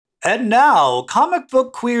And now, Comic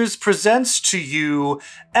Book Queers presents to you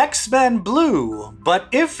X-Men Blue, but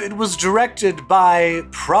if it was directed by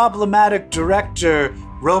problematic director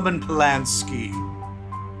Roman Polanski.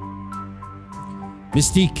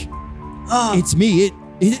 Mystique, it's me.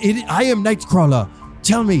 I am Nightcrawler.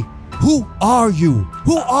 Tell me, who are you?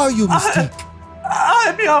 Who are you, Mystique?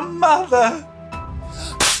 I'm your mother.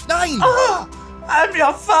 Nine! I'm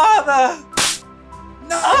your father.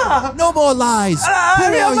 No more lies. Who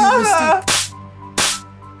I'm your are you, mother.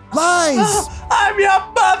 Mystique? Lies! I'm your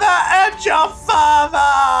mother and your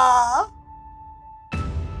father.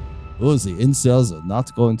 Oh, the incels are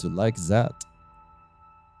not going to like that.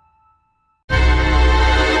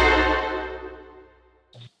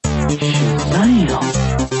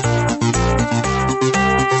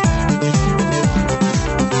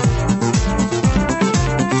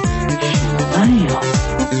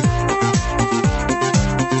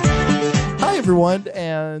 Hi, everyone,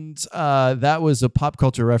 and that was a pop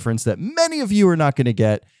culture reference that many of you are not going to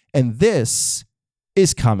get, and this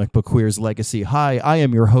is Comic Book Queer's Legacy. Hi, I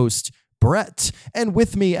am your host, Brett, and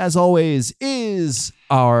with me, as always, is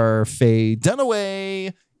our Faye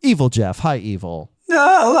Dunaway, EvilJeff. Hi, Evil.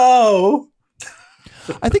 Hello.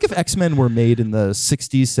 I think if X-Men were made in the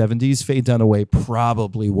 60s, 70s, Faye Dunaway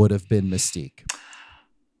probably would have been Mystique.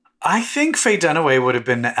 I think Faye Dunaway would have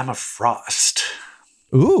been Emma Frost.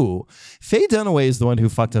 Ooh, Faye Dunaway is the one who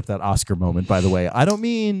fucked up that Oscar moment, by the way. I don't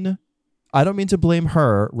mean to blame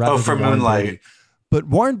her. For Moonlight. Beatty, but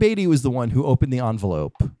Warren Beatty was the one who opened the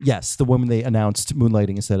envelope. Yes, the woman they announced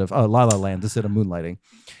Moonlighting instead of La La Land instead of Moonlighting.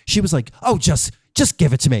 She was like, "Oh, just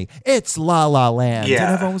give it to me. It's La La Land." Yeah.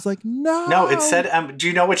 And everyone was like, "No." No, it said. Do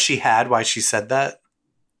you know what she had? Why she said that?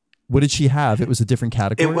 What did she have? It was a different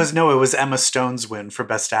category. It was Emma Stone's win for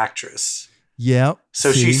Best Actress. Yeah.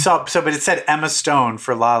 So she saw. But it said Emma Stone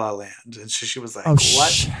for La La Land, and she was like, "Oh, "What?"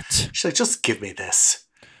 shit. She's like, "Just give me this."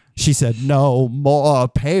 She said, "No more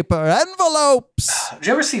paper envelopes." Did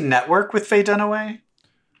you ever see Network with Faye Dunaway?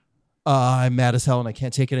 I'm mad as hell and I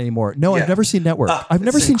can't take it anymore. No, Yeah. I've never seen Network. I've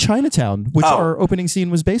never seen Chinatown, which our opening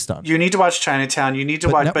scene was based on. You need to watch Chinatown. You need to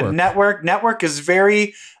watch, but Network is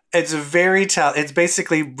very. It's it's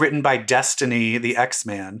basically written by Destiny, the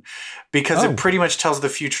X-Man, because it pretty much tells the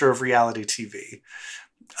future of reality TV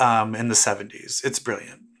in the 70s. It's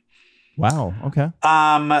brilliant. Wow. Okay.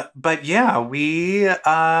 But yeah,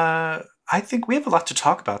 I think we have a lot to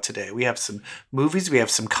talk about today. We have some movies, we have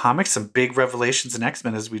some comics, some big revelations in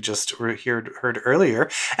X-Men, as we just heard earlier.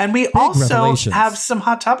 And we also have some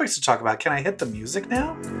hot topics to talk about. Can I hit the music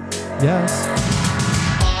now? Yes.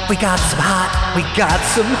 We got some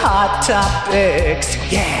hot topics.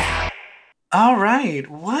 Yeah. All right.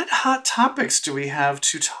 What hot topics do we have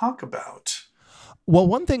to talk about? Well,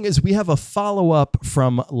 one thing is we have a follow-up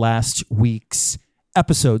from last week's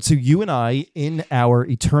episode. So you and I, in our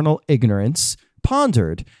eternal ignorance,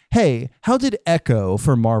 pondered, hey, how did Echo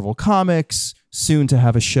for Marvel Comics, soon to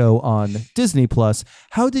have a show on Disney Plus,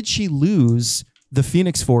 how did she lose the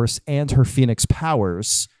Phoenix Force and her Phoenix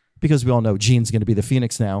powers? Because we all know Jean's going to be the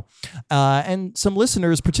Phoenix now. And some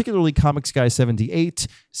listeners, particularly Comics Guy 78,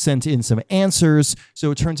 sent in some answers.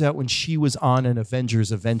 So it turns out when she was on an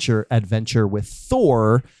Avengers adventure with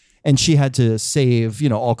Thor, and she had to save,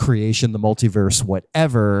 all creation, the multiverse,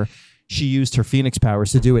 whatever, she used her Phoenix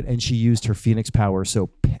powers to do it. And she used her Phoenix powers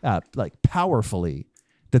so powerfully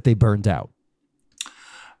that they burned out.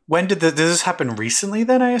 When did this happen recently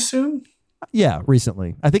then, I assume? Yeah,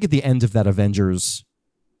 recently. I think at the end of that Avengers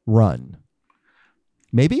run.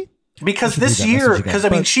 Maybe? Because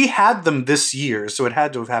she had them this year, so it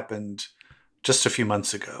had to have happened just a few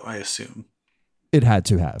months ago, I assume. It had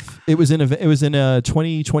to have. It was in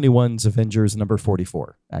 2021's Avengers number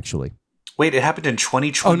 44, actually. Wait, it happened in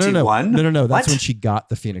 2021? Oh, no. That's what? when she got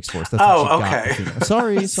the Phoenix Force. That's okay.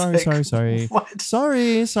 Sorry. What?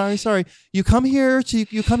 Sorry. You come here to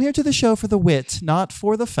the show for the wit, not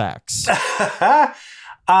for the facts.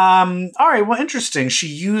 All right. Well, interesting. She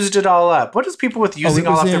used it all up. What is people with using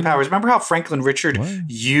all of their powers? Remember how Franklin Richard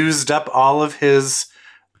used up all of his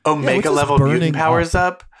Omega level mutant powers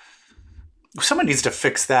up? Someone needs to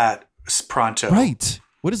fix that pronto. Right.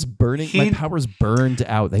 What is burning? My powers burned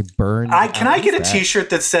out. They burned. Can I get a T-shirt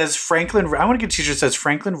that says Franklin? I want to get a T-shirt that says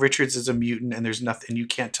Franklin Richards is a mutant, and there's nothing you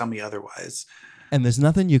can't tell me otherwise. And there's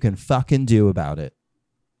nothing you can fucking do about it.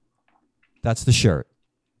 That's the shirt.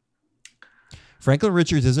 Franklin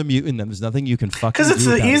Richards is a mutant, and there's nothing you can fucking do about it.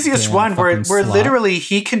 Because it's the easiest one where literally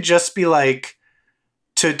he can just be like,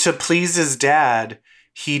 to please his dad,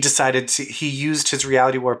 he used his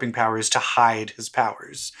reality warping powers to hide his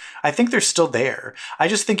powers. I think they're still there. I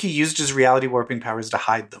just think he used his reality warping powers to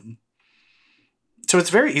hide them. So it's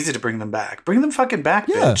very easy to bring them back. Bring them fucking back,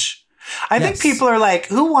 bitch. I think people are like,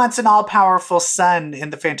 who wants an all-powerful son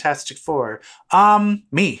in the Fantastic Four?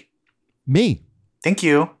 Me. Me. Thank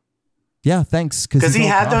you. Yeah, thanks. Because he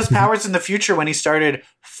had those powers in the future when he started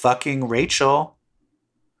fucking Rachel.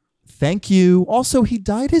 Thank you. Also, he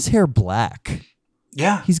dyed his hair black.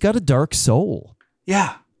 Yeah. He's got a dark soul.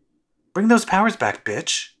 Yeah. Bring those powers back,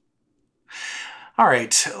 bitch. All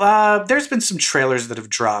right. There's been some trailers that have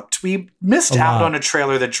dropped. We missed out on a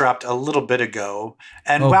trailer that dropped a little bit ago.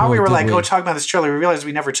 And while we were talking about this trailer, we realized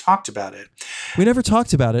we never talked about it. We never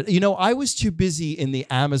talked about it. You know, I was too busy in the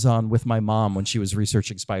Amazon with my mom when she was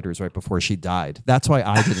researching spiders right before she died. That's why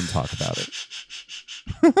I didn't talk about it.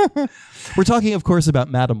 We're talking, of course,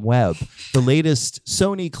 about Madam Web, the latest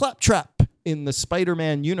Sony claptrap in the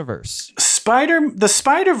Spider-Man universe. The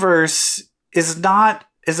Spider-Verse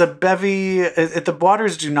is a bevy. The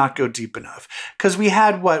waters do not go deep enough, because we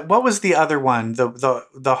had what was the other one,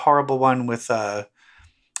 the horrible one with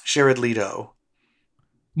Jared Leto,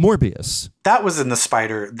 Morbius. That was in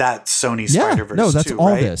the that Sony Spider-Verse. No, that's too, all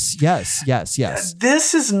right? this. Yes.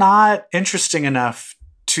 This is not interesting enough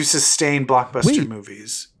to sustain blockbuster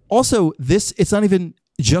movies. Also, it's not even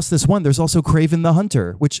just this one. There's also Kraven the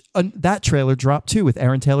Hunter, which that trailer dropped too with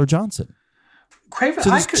Aaron Taylor Johnson. Kraven, so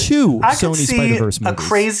there's two Sony Spider-Verse movies. A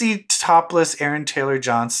crazy topless Aaron Taylor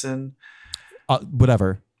Johnson.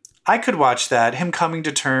 Whatever. I could watch that. Him coming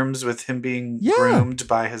to terms with him being groomed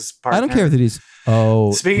by his partner. I don't care that he's.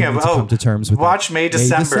 Speaking of come to terms with watch that. May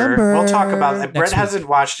December. We'll talk about that. Brett hasn't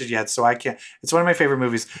watched it yet, so I can't. It's one of my favorite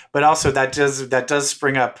movies, but also that does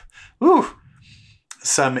spring up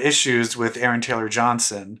some issues with Aaron Taylor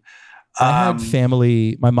Johnson. I had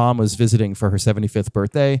family. My mom was visiting for her 75th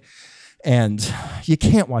birthday. And you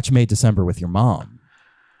can't watch May December with your mom.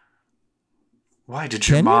 Why did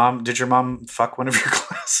your mom fuck one of your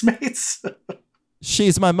classmates?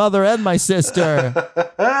 She's my mother and my sister.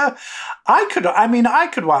 I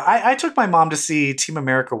could watch. I took my mom to see Team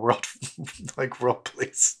America World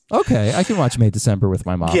Police. Okay, I can watch May December with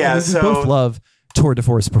my mom. Yeah, we both love tour de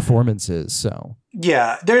force performances. So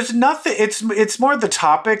yeah, there's nothing. It's more the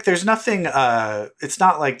topic. There's nothing. It's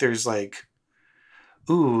not like there's like,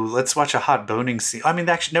 ooh, let's watch a hot boning scene. I mean,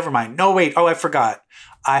 actually, never mind. No, wait. Oh, I forgot.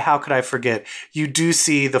 How could I forget? You do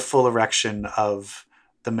see the full erection of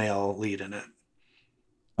the male lead in it.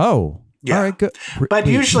 Oh, yeah. All right, good. But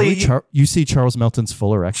usually you see Charles Melton's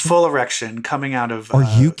full erection. Full erection coming out of. Are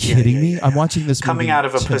you kidding me? I'm watching this coming out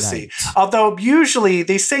of a pussy. Although usually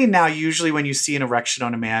they say now, when you see an erection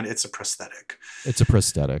on a man, it's a prosthetic. It's a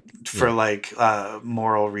prosthetic for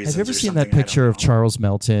moral reasons. Have you ever seen that picture of Charles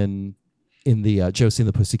Melton in the Josie and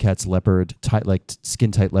the Pussycats leopard,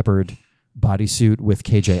 skin tight leopard bodysuit with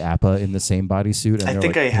KJ Apa in the same bodysuit? And I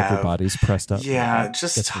think I have. Their bodies pressed up. Yeah,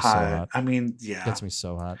 just hot. So hot. I mean, yeah. Gets me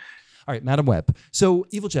so hot. All right, Madam Web. So,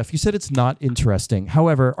 EvilJeff, you said it's not interesting.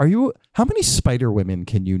 However, how many Spider Women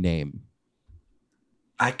can you name?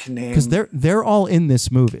 I can name, because they're all in this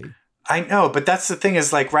movie. I know, but that's the thing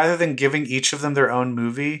is rather than giving each of them their own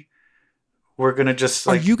movie, we're gonna just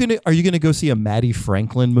Are you gonna go see a Maddie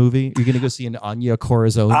Franklin movie? Are you gonna go see an Anya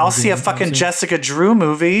Corazon? I'll see a fucking Jessica Drew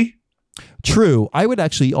movie. True. I would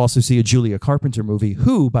actually also see a Julia Carpenter movie,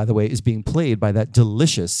 who, by the way, is being played by that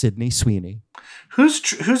delicious Sydney Sweeney. Who's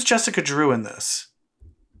Jessica Drew in this?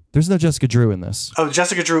 There's no Jessica Drew in this. Oh,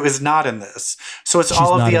 Jessica Drew is not in this. So it's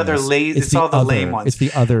all of the other lame. It's all the lame ones. It's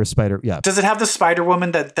the other Spider. Yeah. Does it have the Spider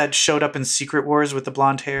Woman that showed up in Secret Wars with the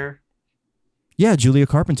blonde hair? Yeah, Julia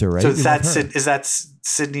Carpenter, right? So is that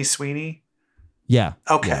Sydney Sweeney? Yeah.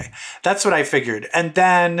 Okay, yeah. That's what I figured. And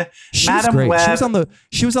then Madam Web.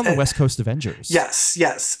 She was on the West Coast Avengers.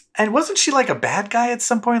 Yes. And wasn't she like a bad guy at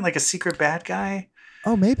some point, like a secret bad guy?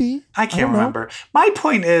 Oh, maybe. I can't remember. My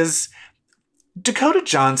point is, Dakota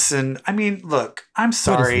Johnson. I mean, look, I'm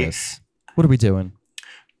sorry. What is this? What are we doing?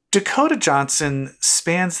 Dakota Johnson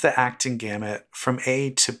spans the acting gamut from A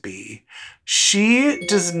to B. She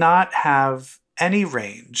does not have any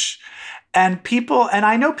range. And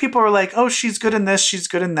I know people are like, oh, she's good in this, she's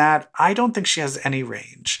good in that. I don't think she has any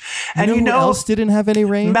range. And who else didn't have any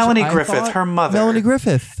range? Melanie Griffith, her mother. Melanie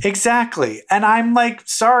Griffith. Exactly. And I'm like,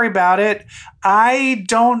 sorry about it.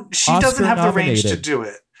 She doesn't have the range to do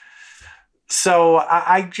it. So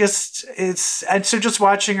so just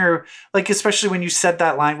watching her, especially when you said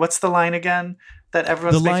that line, what's the line again that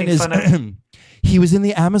everyone's making fun of? He was in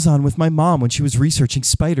the Amazon with my mom when she was researching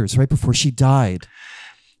spiders right before she died.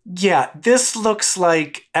 Yeah, this looks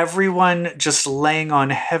like everyone just laying on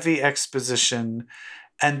heavy exposition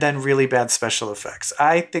and then really bad special effects.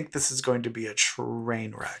 I think this is going to be a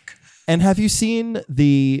train wreck. And have you seen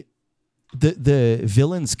the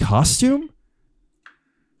villain's costume?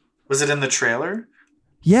 Was it in the trailer?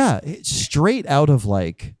 Yeah, it's straight out of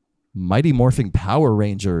like Mighty Morphing Power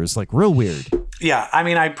Rangers, like real weird. Yeah, I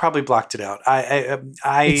mean, I probably blocked it out.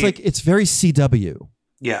 It's like it's very CW.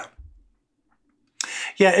 Yeah.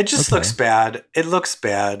 Yeah, it just looks bad. It looks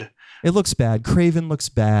bad. It looks bad. Craven looks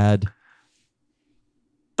bad.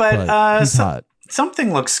 But he's hot.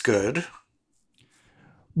 Something looks good.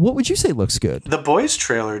 What would you say looks good? The Boys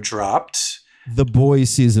trailer dropped. The Boys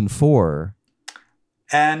season 4.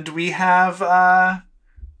 And we have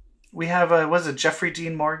was it Jeffrey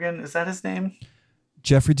Dean Morgan? Is that his name?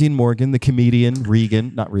 Jeffrey Dean Morgan, the comedian,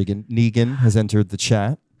 Negan has entered the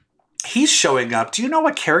chat. He's showing up. Do you know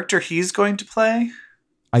what character he's going to play?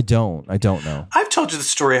 I don't know. I've told you the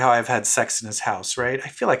story how I've had sex in his house, right? I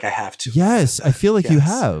feel like I have to. Yes, I feel like you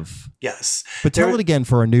have. Yes. But tell it again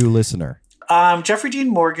for a new listener. Jeffrey Dean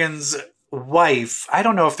Morgan's wife, I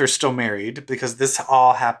don't know if they're still married because this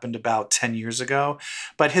all happened about 10 years ago,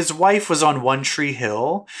 but his wife was on One Tree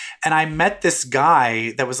Hill, and I met this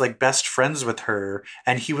guy that was like best friends with her,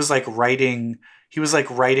 and he was like writing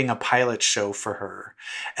a pilot show for her.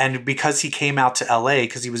 And because he came out to LA,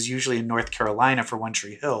 because he was usually in North Carolina for One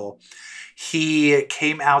Tree Hill, he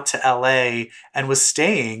came out to LA and was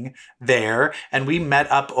staying there, and we met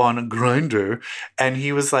up on Grindr, and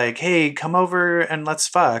he was like, hey, come over and let's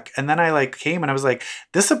fuck. And then I like came and I was like,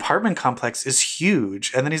 this apartment complex is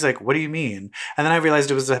huge. And then he's like, what do you mean? And then I realized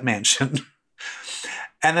it was a mansion.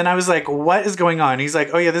 And then I was like, what is going on? He's like,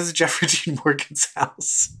 oh yeah, this is Jeffrey Dean Morgan's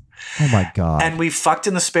house. Oh my God. And we fucked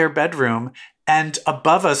in the spare bedroom, and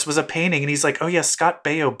above us was a painting, and he's like, oh yeah, Scott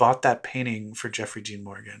Baio bought that painting for Jeffrey Dean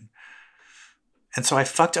Morgan. And so I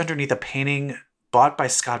fucked underneath a painting bought by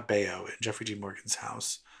Scott Baio in Jeffrey Dean Morgan's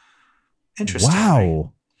house. Interesting.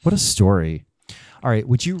 Wow. What a story. All right.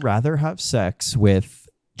 Would you rather have sex with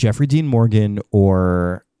Jeffrey Dean Morgan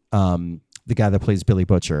or the guy that plays Billy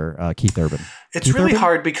Butcher, Keith Urban? It's Keith really Urban?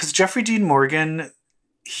 hard because Jeffrey Dean Morgan,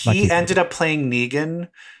 he ended up playing Negan,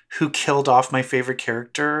 who killed off my favorite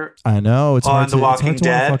character. I know. It's on The Walking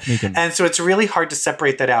Dead. Negan. And so it's really hard to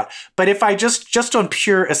separate that out. But if I just on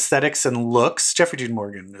pure aesthetics and looks, Jeffrey Dean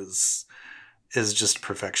Morgan is just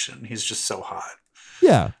perfection. He's just so hot.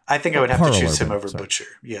 Yeah. I think I would have to choose him over Butcher.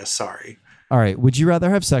 Yeah, sorry. All right. Would you rather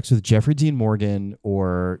have sex with Jeffrey Dean Morgan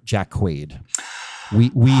or Jack Quaid? Wee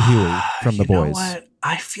Huey from The Boys. You know what?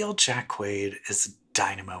 I feel Jack Quaid is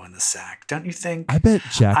dynamo in the sack, don't you think? I bet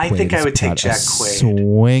Jack Quaid. I think I would take Jack Quaid.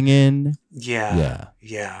 Swinging.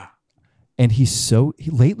 Yeah. And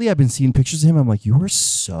lately I've been seeing pictures of him. I'm like, you are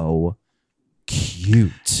so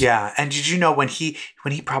cute. Yeah. And did you know when he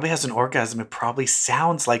probably has an orgasm, it probably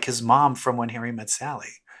sounds like his mom from When Harry Met Sally.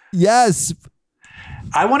 Yes.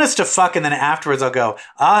 I want us to fuck, and then afterwards I'll go,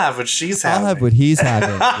 I'll have what she's having. I'll have what he's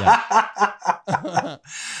having. Yeah.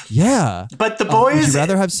 Yeah. But The Boys... would you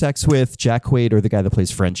rather have sex with Jack Quaid or the guy that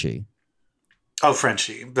plays Frenchie? Oh,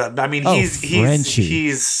 Frenchie. But I mean, Frenchie.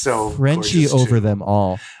 he's so Frenchie over them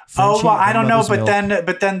all. Frenchie, well, I don't know,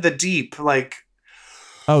 but then the Deep, like...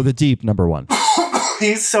 Oh, the Deep, number one.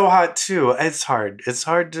 He's so hot too. It's hard. It's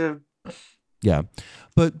hard to... Yeah.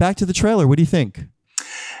 But back to the trailer. What do you think?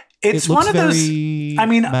 It's one of those... I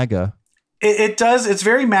mean... MAGA. It does. It's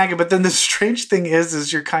very MAGA, but then the strange thing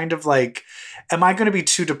is you're kind of like, am I going to be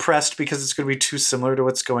too depressed because it's going to be too similar to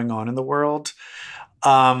what's going on in the world?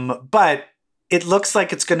 But it looks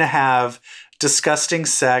like it's going to have disgusting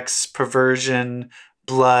sex, perversion,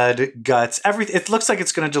 blood, guts, everything. It looks like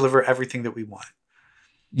it's going to deliver everything that we want.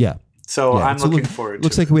 Yeah. So I'm looking forward to it.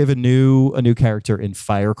 Looks like we have a new character in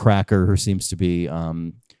Firecracker who seems to be,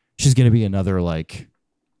 she's going to be another like,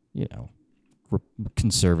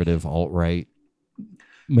 conservative alt-right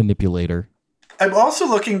manipulator. I'm also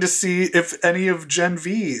looking to see if any of Gen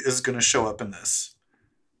V is going to show up in this.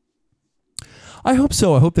 I hope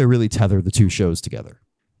so. I hope they really tether the two shows together.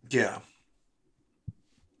 Yeah.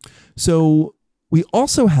 So we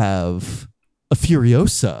also have a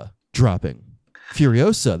Furiosa dropping.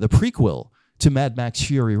 Furiosa, the prequel to Mad Max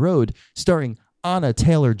Fury Road, starring Anna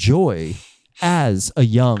Taylor-Joy as a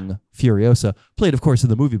young Furiosa, played, of course, in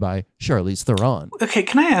the movie by Charlize Theron. Okay,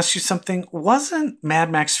 can I ask you something? Wasn't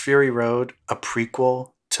Mad Max Fury Road a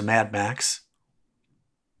prequel to Mad Max?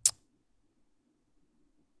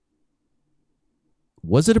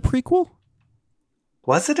 Was it a prequel?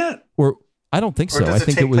 Wasn't it? Or I don't think so. Or does I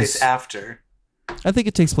think it it take was place after? I think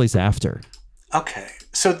it takes place after. Okay.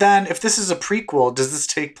 So then if this is a prequel, does this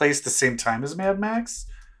take place the same time as Mad Max?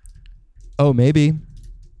 Oh, maybe.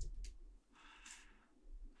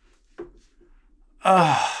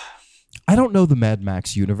 I don't know the Mad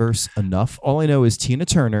Max universe enough. All I know is Tina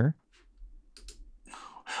Turner.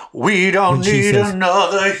 We don't need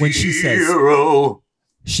another hero.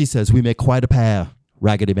 She says, we make quite a pair,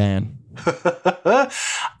 Raggedy Man.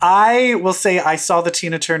 I will say I saw the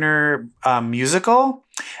Tina Turner musical,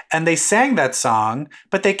 and they sang that song,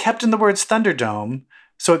 but they kept in the words Thunderdome,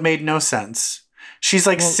 so it made no sense. She's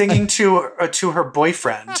like singing to her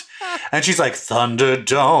boyfriend, and she's like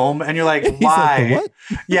Thunderdome, and you're like, why? Like, what?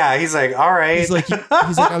 Yeah, he's like, all right. He's like, I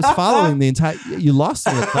was following the entire. You lost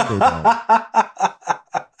me at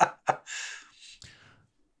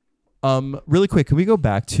Thunderdome. Really quick, can we go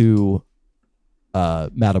back to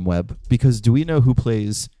Madam Web? Because do we know who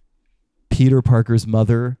plays Peter Parker's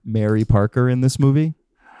mother, Mary Parker, in this movie?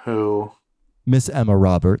 Who? Miss Emma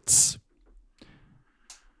Roberts.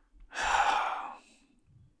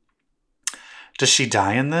 Does she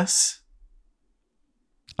die in this?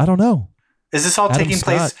 I don't know. Is this all taking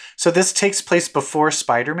place? So this takes place before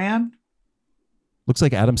Spider-Man? Looks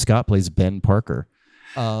like Adam Scott plays Ben Parker.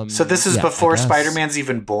 So this is before Spider-Man's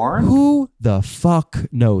even born? Who the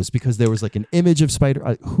fuck knows? Because there was like an image of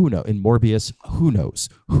Spider... who knows? In Morbius, who knows?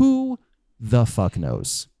 Who the fuck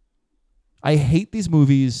knows? I hate these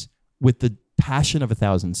movies with the passion of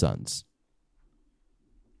 1,000 suns.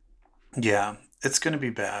 Yeah, it's going to be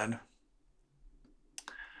bad.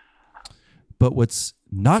 But what's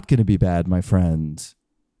not going to be bad, my friend,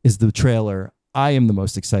 is the trailer I am the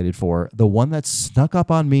most excited for. The one that snuck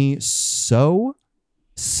up on me so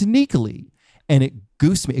sneakily, and it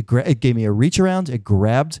goosed me. It gave me a reach around. It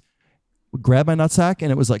grabbed my nutsack,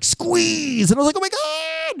 and it was like, squeeze. And I was like, oh my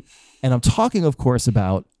God. And I'm talking, of course,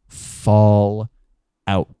 about Fallout,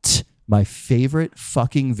 my favorite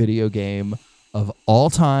fucking video game of all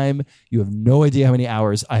time. You have no idea how many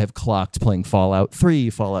hours I have clocked playing Fallout 3,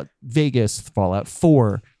 Fallout Vegas, Fallout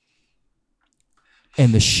 4.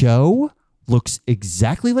 And the show looks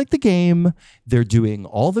exactly like the game. They're doing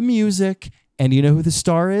all the music. And you know who the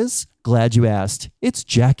star is? Glad you asked. It's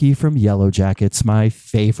Jackie from Yellow Jackets, my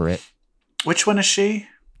favorite. Which one is she?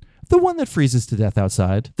 The one that freezes to death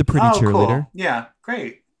outside. The pretty cheerleader. Cool. Yeah,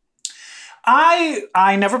 great.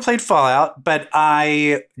 I never played Fallout, but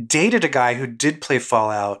I dated a guy who did play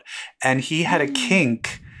Fallout, and he had a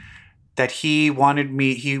kink that he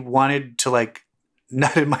wanted to like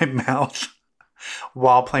nut in my mouth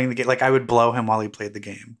while playing the game. Like I would blow him while he played the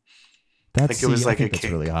game. I think that's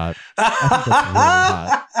really hot.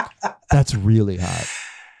 That's really hot.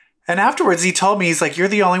 And afterwards he told me, he's like, you're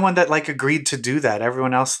the only one that like agreed to do that.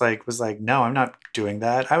 Everyone else like was like, no, I'm not doing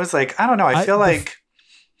that. I was like, I don't know. I feel like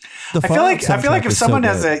if someone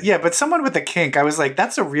has but someone with a kink, I was like,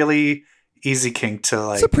 that's a really easy kink to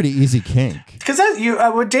like. It's a pretty easy kink. Because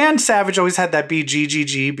Dan Savage always had that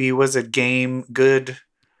BGGG. Was it game good?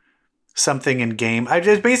 Something in game.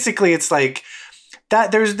 Basically it's like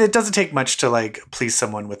that. It doesn't take much to like please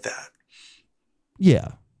someone with that.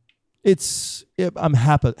 Yeah, I'm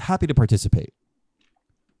happy to participate.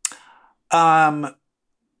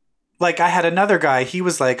 Like I had another guy, he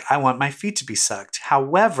was like, I want my feet to be sucked.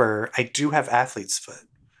 However, I do have athlete's foot.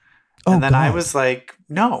 And then God. I was like,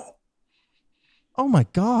 no. Oh my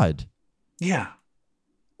God. Yeah.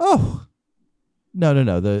 Oh. No.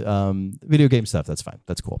 The video game stuff, that's fine.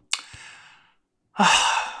 That's cool.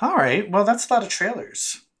 All right. Well, that's a lot of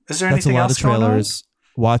trailers. Is there anything else going on? That's a lot of trailers.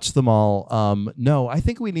 Watch them all. No, I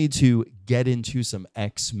think we need to get into some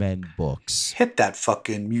X-Men books. Hit that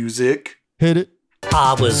fucking music. Hit it.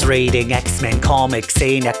 I was reading X-Men comics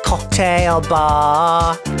in a cocktail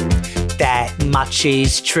bar. That much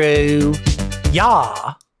is true.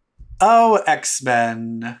 Yeah. Oh,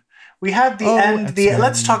 X-Men. We had the end.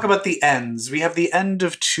 Let's talk about the ends. We have the end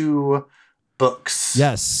of 2 books.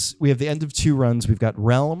 Yes, we have the end of 2 runs. We've got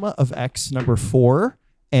Realm of X number 4,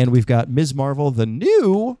 and we've got Ms. Marvel, the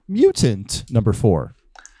New Mutant number 4.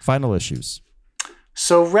 Final issues.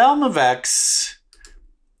 So Realm of X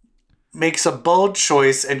makes a bold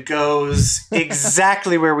choice and goes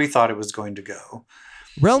exactly where we thought it was going to go.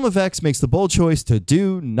 Realm of X makes the bold choice to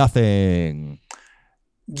do nothing.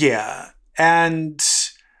 Yeah. And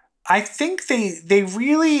I think they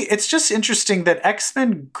really, it's just interesting that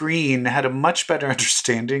X-Men Green had a much better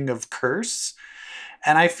understanding of Curse.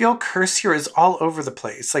 And I feel Curse here is all over the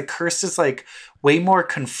place. Like Curse is like way more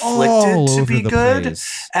conflicted to be good.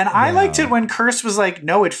 Place. And I liked it when Curse was like,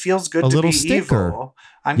 no, it feels good to be evil.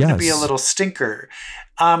 I'm going to be a little stinker.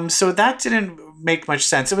 So that didn't make much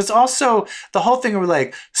sense. It was also the whole thing where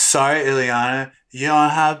like, sorry, Ileana, You don't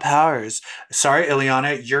have powers. Sorry,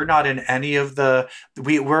 Ileana, you're not in any of the...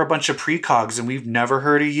 We're a bunch of precogs and we've never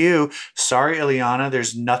heard of you. Sorry, Ileana,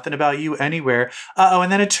 there's nothing about you anywhere. Uh-oh,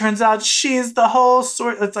 and then it turns out she's the whole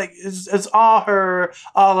sort... It's like, it's all her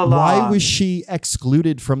all along. Why was she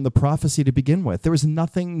excluded from the prophecy to begin with? There was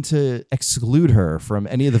nothing to exclude her from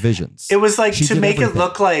any of the visions. It was like to make it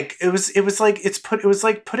look like... It was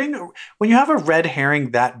like putting... When you have a red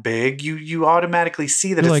herring that big, you automatically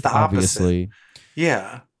see that it's the opposite. Obviously.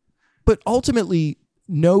 Yeah. But ultimately,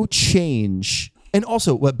 no change. And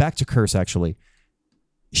also, back to Curse, actually.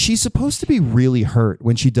 She's supposed to be really hurt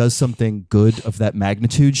when she does something good of that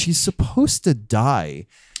magnitude. She's supposed to die.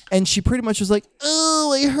 And she pretty much was like,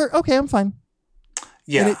 oh, I hurt. Okay, I'm fine.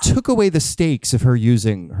 Yeah. And it took away the stakes of her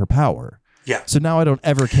using her power. Yeah. So now I don't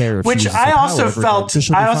ever care if Which she uses I her also power felt...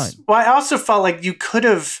 again, I also felt like you could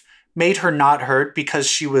have made her not hurt because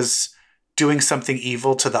she was... doing something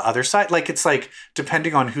evil to the other side. Like, it's like,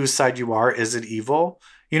 depending on whose side you are, is it evil?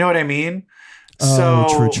 You know what I mean?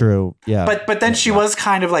 True. Yeah. But then she was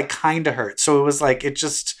kind of hurt. So it was like, it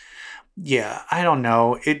just, yeah, I don't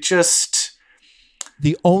know. It just...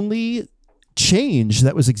 The only change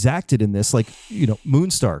that was exacted in this,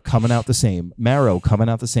 Moonstar coming out the same, Marrow coming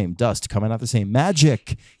out the same, Dust coming out the same,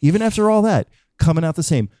 Magic, even after all that, coming out the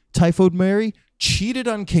same, Typhoid Mary cheated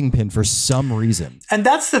on Kingpin for some reason. And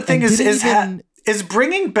that's the thing, is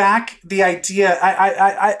bringing back the idea.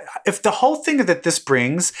 If the whole thing that this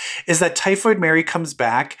brings is that Typhoid Mary comes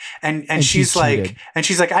back and she's like,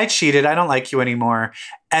 I cheated. I don't like you anymore.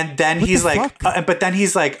 And then he's like,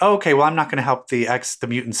 oh, okay, well, I'm not going to help the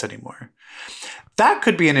mutants anymore. That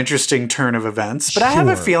could be an interesting turn of events, but I have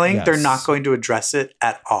a feeling they're not going to address it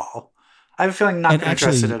at all. I have a feeling not going to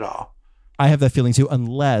address it at all. I have that feeling too,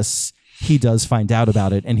 unless he does find out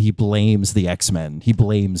about it and he blames the X-Men. He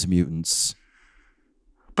blames mutants.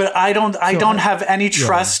 But I don't have any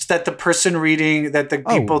trust that the person reading, that the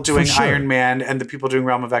people doing Iron Man and the people doing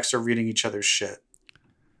Realm of X are reading each other's shit.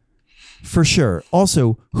 For sure.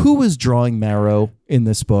 Also, who was drawing Marrow in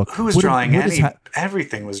this book? Who was drawing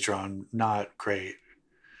everything was drawn not great.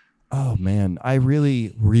 Oh man, I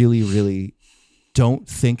really, really, really don't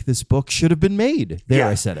think this book should have been made.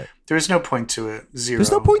 I said it. There's no point to it. Zero.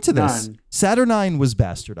 There's no point to this. None. Saturnine was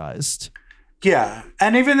bastardized. Yeah.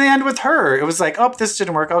 And even the end with her, it was like, oh, this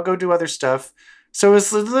didn't work. I'll go do other stuff. So it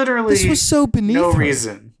was literally... This was so beneath her.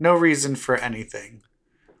 reason. No reason for anything.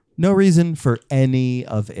 No reason for any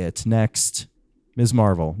of it. Next, Ms.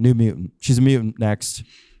 Marvel, New Mutant. She's a mutant. Next.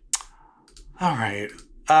 All right.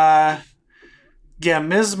 Yeah,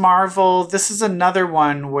 Ms. Marvel, this is another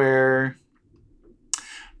one where...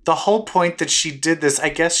 The whole point that she did this, I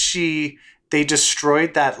guess they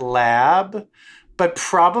destroyed that lab, but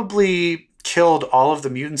probably killed all of the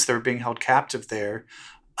mutants that were being held captive there.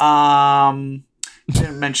 Didn't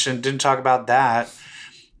talk about that.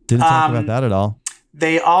 Didn't talk about that at all.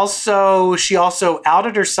 She also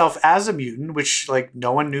outed herself as a mutant, which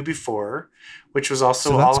no one knew before, which was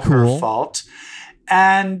also all her fault.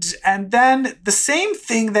 And then the same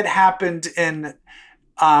thing that happened in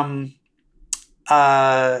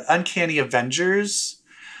Uncanny Avengers,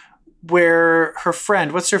 where her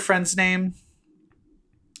friend, what's her friend's name?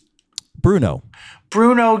 Bruno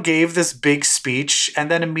gave this big speech,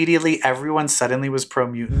 and then immediately everyone suddenly was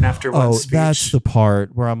pro-mutant after one speech. Oh, that's the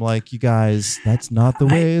part where I'm like, you guys, that's not the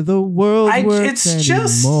way the world works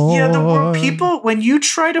anymore.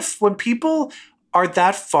 When people are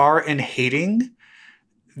that far in hating,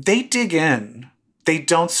 they dig in. They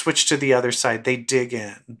don't switch to the other side. They dig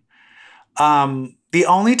in. The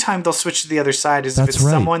only time they'll switch to the other side is if it's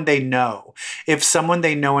someone they know. If someone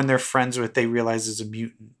they know and they're friends with, they realize is a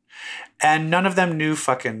mutant. And none of them knew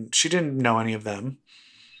she didn't know any of them.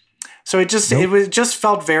 So it just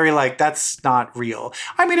felt very like that's not real.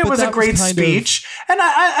 I mean, it was a great speech, and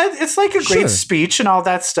it's like a great speech and all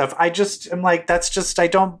that stuff. I just am like, I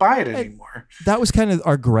don't buy it anymore. That was kind of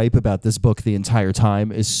our gripe about this book the entire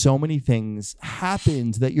time. Is so many things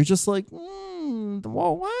happened that you're just like,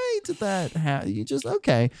 well, why did that happen? You just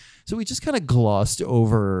okay. So we just kind of glossed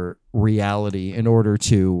over reality in order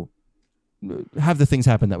to have the things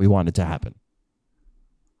happen that we wanted to happen.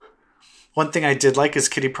 One thing I did like is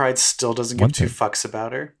Kitty Pryde still doesn't give two fucks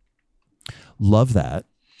about her. Love that.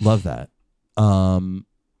 Can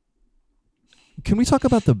we talk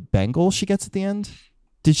about the bangle she gets at the end?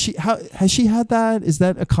 Has she had that? Is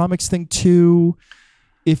that a comics thing too?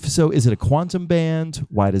 If so, is it a quantum band?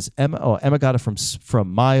 Why does Emma? Oh, Emma got it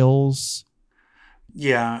from Miles.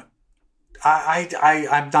 Yeah. I'm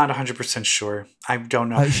not 100% sure. I don't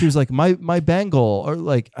know. She was like, my bangle,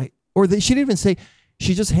 or she didn't even say,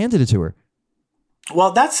 she just handed it to her.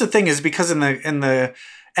 Well, that's the thing, is because in the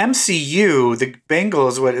MCU, the Bengal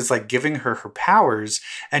is what is like giving her powers,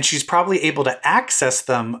 and she's probably able to access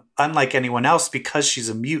them unlike anyone else because she's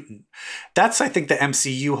a mutant. That's, I think, the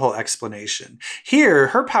MCU whole explanation. Here,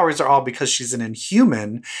 her powers are all because she's an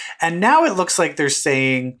Inhuman, and now it looks like they're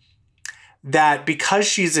saying that because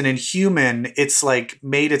she's an Inhuman, it's like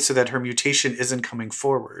made it so that her mutation isn't coming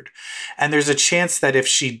forward. And there's a chance that if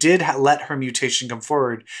she did let her mutation come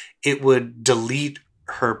forward, it would delete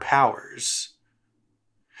her powers.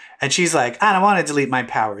 And she's like, I don't want to delete my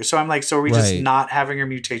powers. So I'm like, so are we just not having her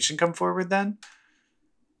mutation come forward then?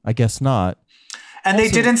 I guess not. And also,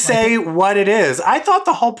 they didn't say what it is. I thought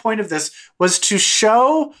the whole point of this was to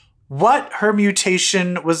show what her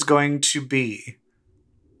mutation was going to be.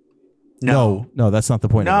 No, that's not the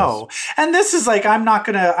point. No. And this is like, I'm not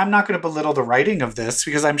gonna belittle the writing of this,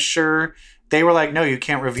 because I'm sure they were like, no, you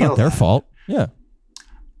can't reveal it's not their fault. Yeah.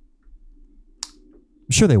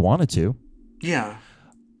 I'm sure they wanted to. Yeah.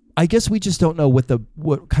 I guess we just don't know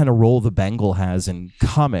what kind of role the Bengal has in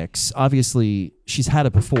comics. Obviously, she's had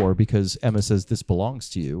it before because Emma says this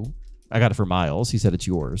belongs to you. I got it for Miles. He said it's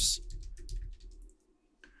yours.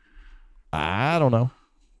 I don't know.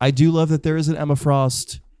 I do love that there is an Emma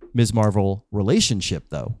Frost Ms. Marvel relationship,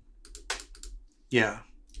 though. Yeah.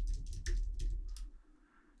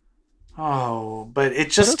 Oh, but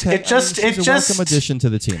it just welcome addition to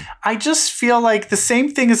the team. I just feel like the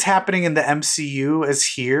same thing is happening in the MCU as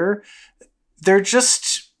here. They're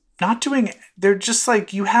just not doing. They're just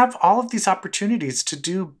like, you have all of these opportunities to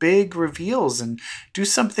do big reveals and do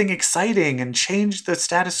something exciting and change the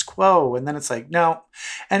status quo, and then it's like, no.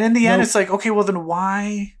 And in the end, it's like, okay, well then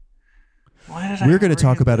why? We're going to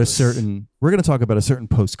talk about a certain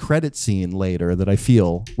post-credit scene later that I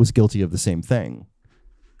feel was guilty of the same thing.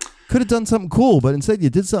 Could have done something cool, but instead you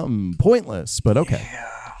did something pointless, but okay.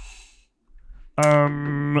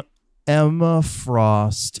 Yeah. Emma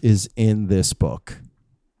Frost is in this book.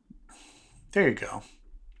 There you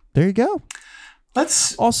go.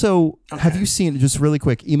 Let's also, have you seen, just really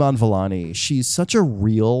quick, Iman Vellani? She's such a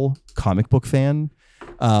real comic book fan.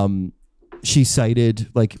 She cited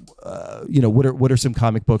what are some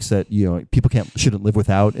comic books that people shouldn't live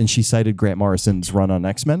without, and she cited Grant Morrison's run on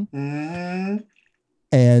X-Men. Mm-hmm.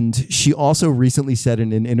 And she also recently said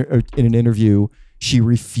in an interview she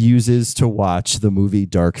refuses to watch the movie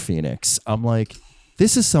Dark Phoenix. I'm like,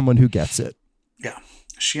 this is someone who gets it. Yeah,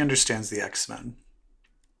 she understands the X-Men.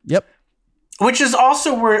 Yep. Which is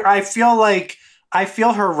also where I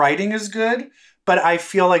feel her writing is good. But I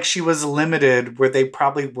feel like she was limited where they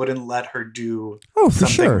probably wouldn't let her do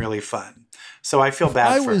something really fun. So I feel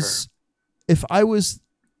bad for her. If I was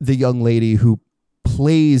the young lady who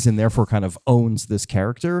plays and therefore kind of owns this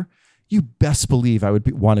character, you best believe I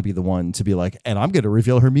would want to be the one to be like, and I'm going to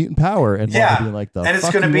reveal her mutant power. And be like, and it's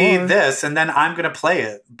going to be this, and then I'm going to play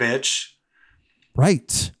it, bitch.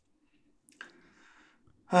 Right.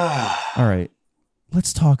 All right.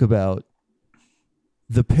 Let's talk about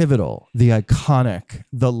the pivotal, the iconic,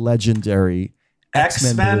 the legendary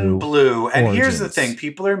X-Men Blue. And origins. Here's the thing.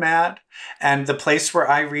 People are mad. And the place where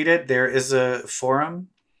I read it, there is a forum.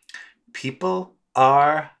 People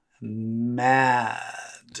are mad.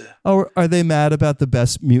 Oh, are they mad about the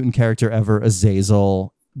best mutant character ever,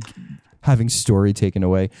 Azazel, having story taken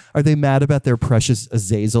away? Are they mad about their precious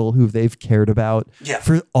Azazel, who they've cared about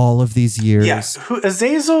for all of these years? Yes.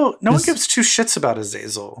 Azazel, no one gives two shits about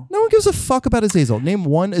Azazel. No one gives a fuck about Azazel. Name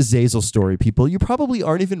one Azazel story, people. You probably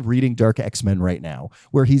aren't even reading Dark X-Men right now,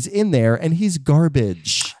 where he's in there and he's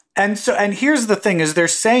garbage. And here's the thing, is they're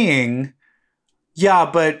saying,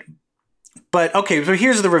 but okay, so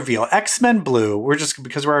here's the reveal. X-Men Blue,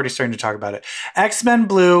 because we're already starting to talk about it. X-Men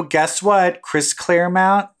Blue, guess what? Chris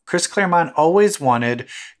Claremont always wanted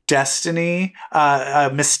Destiny,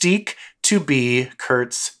 Mystique to be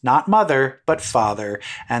Kurt's not mother, but father.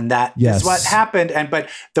 And that is what happened. But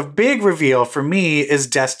the big reveal for me is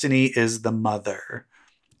Destiny is the mother.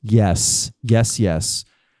 Yes.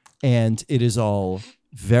 And it is all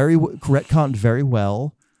very retconned very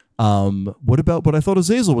well. What about, but I thought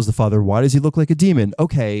Azazel was the father. Why does he look like a demon?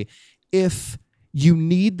 Okay, if you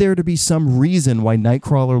need there to be some reason why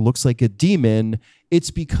Nightcrawler looks like a demon,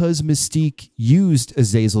 it's because Mystique used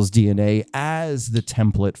Azazel's DNA as the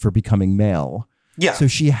template for becoming male. Yeah. So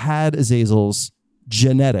she had Azazel's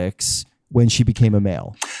genetics when she became a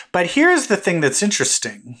male. But here's the thing that's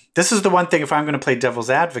interesting. This is the one thing, if I'm going to play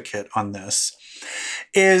devil's advocate on this,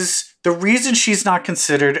 is the reason she's not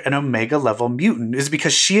considered an Omega level mutant is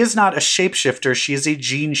because she is not a shapeshifter. She is a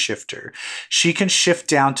gene shifter. She can shift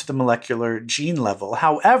down to the molecular gene level.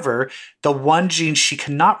 However, the one gene she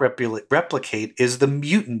cannot replicate is the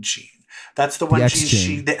mutant gene. That's the one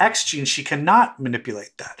gene the X gene, she cannot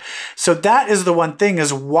manipulate that. So that is the one thing,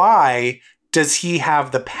 is why does he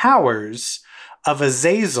have the powers of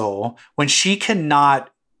Azazel when she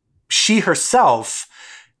herself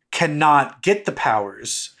cannot get the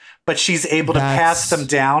powers, but she's able to pass them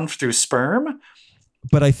down through sperm?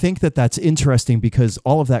 But I think that's interesting because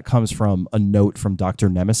all of that comes from a note from Dr.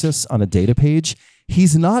 Nemesis on a data page.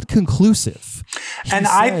 He's not conclusive.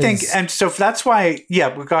 So that's why,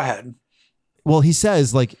 go ahead. Well, he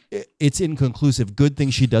says, like, it's inconclusive. Good thing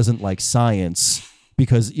she doesn't like science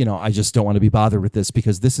because, I just don't want to be bothered with this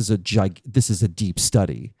because this is a deep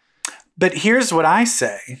study. But here's what I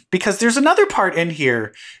say, because there's another part in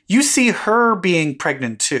here. You see her being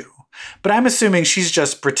pregnant too, but I'm assuming she's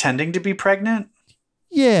just pretending to be pregnant.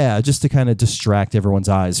 Yeah, just to kind of distract everyone's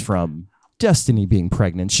eyes from Destiny being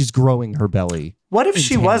pregnant. She's growing her belly. What if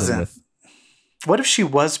she wasn't? What if she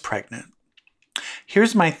was pregnant?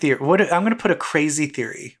 Here's my theory. I'm going to put a crazy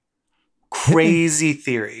theory. Crazy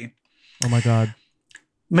theory. Oh my God.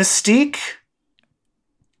 Mystique,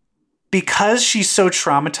 because she's so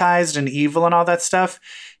traumatized and evil and all that stuff,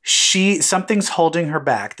 something's holding her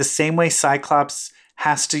back. The same way Cyclops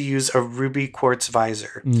has to use a ruby quartz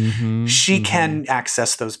visor. She can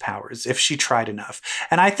access those powers if she tried enough.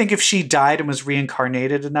 And I think if she died and was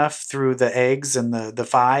reincarnated enough through the eggs and the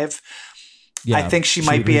 5, I think she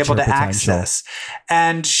might be able to access.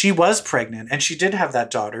 And she was pregnant and she did have that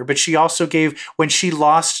daughter, but she also gave, when she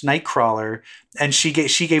lost Nightcrawler, and she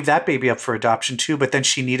gave that baby up for adoption too, but then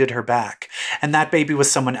she needed her back. And that baby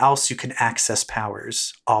was someone else who can access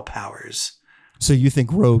powers, all powers. So you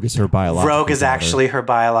think Rogue is her biological Rogue is daughter. actually her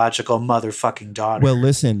biological motherfucking daughter. Well,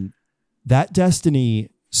 listen, that Destiny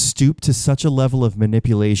stooped to such a level of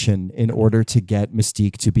manipulation in order to get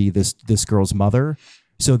Mystique to be this girl's mother.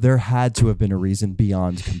 So there had to have been a reason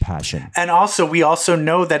beyond compassion. And also, we also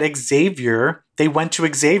know that they went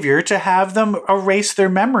to Xavier to have them erase their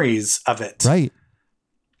memories of it. Right.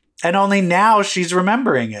 And only now she's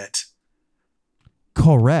remembering it.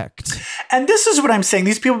 Correct. And this is what I'm saying.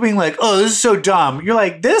 These people being like, oh, this is so dumb. You're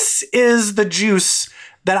like, this is the juice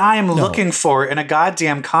that I am looking for in a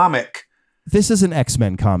goddamn comic. This is an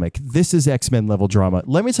X-Men comic. This is X-Men level drama.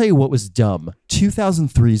 Let me tell you what was dumb.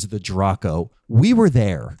 2003's The Draco. We were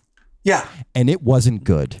there. Yeah. And it wasn't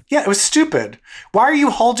good. Yeah, it was stupid. Why are you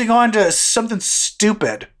holding on to something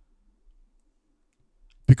stupid?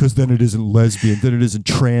 Because then it isn't lesbian, then it isn't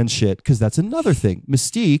trans shit. Because that's another thing.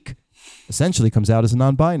 Mystique essentially comes out as a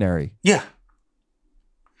non-binary. Yeah.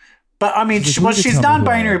 But I mean, she's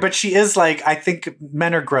non-binary, but she is like, I think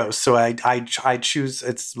men are gross. So I choose,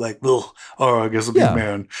 it's like, oh, I guess I'll be a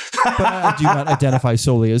man. But I do not identify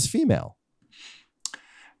solely as female.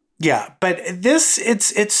 Yeah, but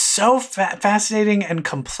it's so fascinating and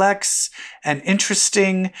complex and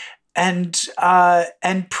interesting. And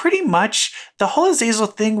pretty much the whole Azazel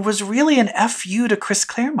thing was really an FU to Chris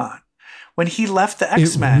Claremont when he left the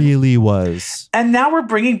X-Men. It really was. And now we're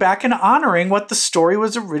bringing back and honoring what the story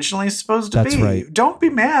was originally supposed to be. That's right. Don't be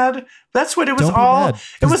mad. That's what it was all.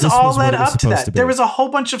 It was all led up to that. There was a whole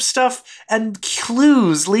bunch of stuff and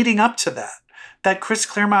clues leading up to that Chris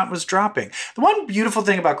Claremont was dropping. The one beautiful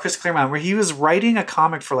thing about Chris Claremont, where he was writing a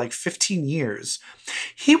comic for like 15 years,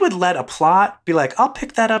 he would let a plot be like, I'll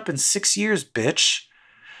pick that up in 6 years, bitch.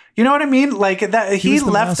 You know what I mean? Like that. He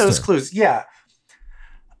left those clues. Yeah.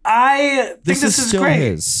 I think this is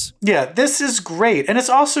great. Yeah, this is great. And it's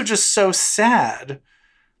also just so sad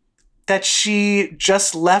that she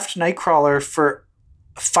just left Nightcrawler for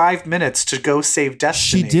 5 minutes to go save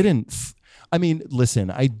Destiny. She didn't. I mean, listen,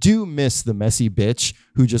 I do miss the messy bitch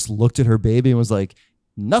who just looked at her baby and was like,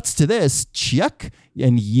 nuts to this, check,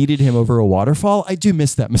 and yeeted him over a waterfall. I do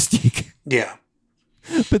miss that Mystique. Yeah.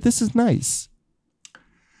 But this is nice.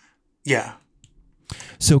 Yeah.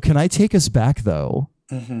 So can I take us back, though,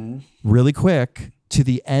 really quick, to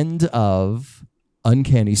the end of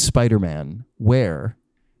Uncanny Spider-Man, where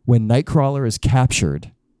when Nightcrawler is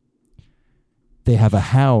captured, they have a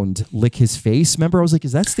hound lick his face. Remember, I was like,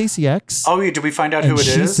 is that Stacey X? Oh, yeah. Did we find out who it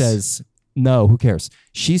is? She says, no, who cares?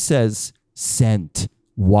 She says, sent,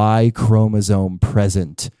 Y chromosome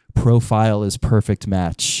present, profile is perfect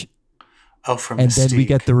match. Oh, from And Mystique. then we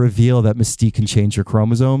get the reveal that Mystique can change her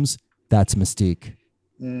chromosomes. That's Mystique.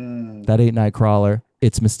 That ain't Nightcrawler.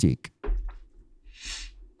 It's Mystique.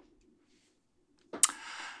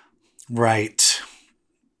 Right.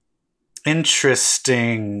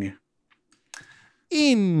 Interesting.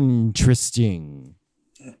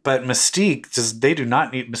 But Mystique, they do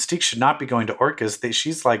not need, Mystique should not be going to Orcus.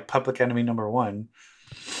 She's like public enemy number 1.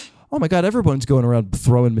 oh my God, everyone's going around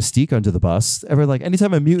throwing Mystique under the bus.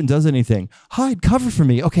 Anytime a mutant does anything, hide, cover for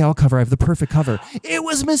me. Okay, I'll cover. I have the perfect cover. It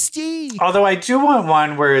was Mystique. Although I do want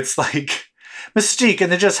one where it's like Mystique,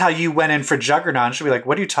 and then just how you went in for Juggernaut. She'll be like,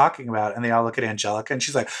 what are you talking about? And they all look at Angelica, and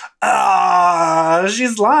she's like,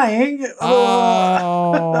 she's lying.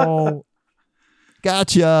 Oh,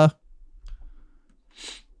 gotcha.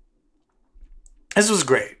 This was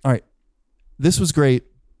great. All right. This was great.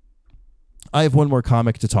 I have one more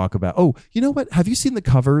comic to talk about. Oh, you know what? Have you seen the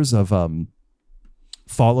covers of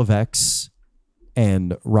Fall of X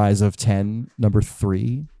and Rise of 10, number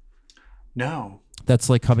 3? No. That's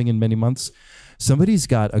like coming in many months. Somebody's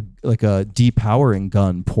got a depowering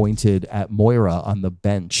gun pointed at Moira on the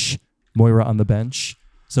bench.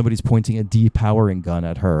 Somebody's pointing a depowering gun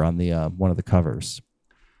at her on the one of the covers.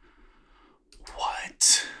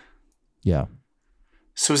 What? Yeah.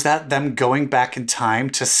 So is that them going back in time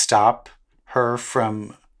to stop her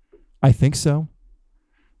from? I think so.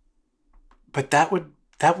 But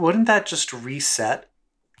wouldn't that just reset?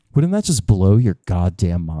 Wouldn't that just blow your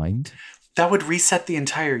goddamn mind? That would reset the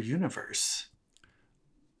entire universe.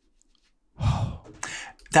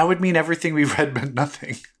 That would mean everything we read meant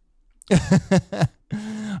nothing.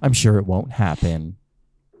 I'm sure it won't happen.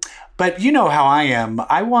 But you know how I am.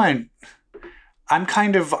 I'm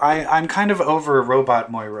kind of over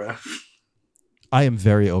robot Moira. I am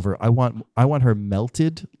very over. I want her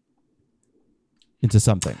melted into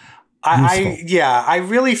something. I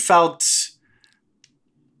really felt.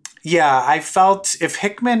 Yeah, I felt if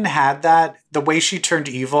Hickman had that, the way she turned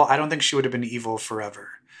evil, I don't think she would have been evil forever.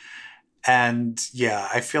 And yeah,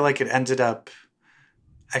 I feel like it ended up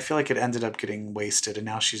getting wasted, and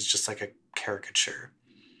now she's just like a caricature.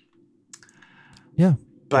 Yeah.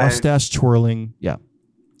 But, mustache twirling. Yeah.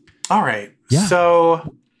 All right. Yeah.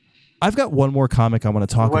 So I've got one more comic I want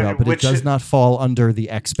to talk about, but it does not fall under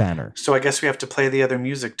the X banner. So I guess we have to play the other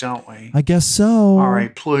music, don't we? I guess so. All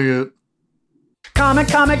right, play it.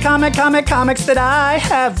 Comics that I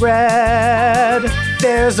have read.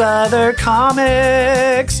 There's other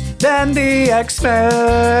comics than the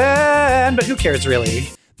X-Men, but who cares really?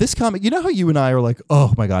 This comic, you know how you and I are like,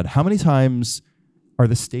 oh my God, how many times are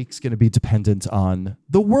the stakes going to be dependent on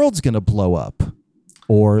the world's going to blow up,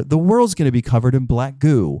 or the world's going to be covered in black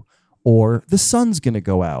goo, or the sun's going to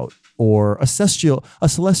go out, or a celestial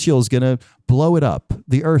is going to blow it up,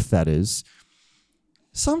 the earth, that is.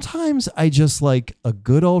 Sometimes I just like a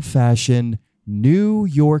good old-fashioned New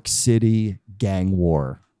York City gang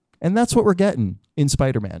war. And that's what we're getting in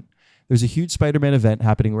Spider-Man. There's a huge Spider-Man event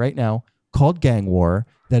happening right now called Gang War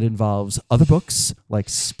that involves other books like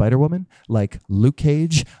Spider-Woman, like Luke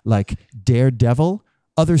Cage, like Daredevil,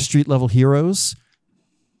 other street-level heroes,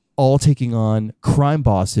 all taking on crime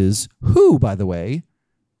bosses who, by the way,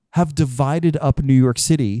 have divided up New York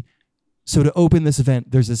City. So to open this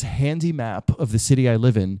event, there's this handy map of the city I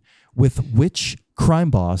live in with which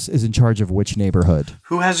crime boss is in charge of which neighborhood.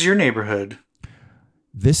 Who has your neighborhood?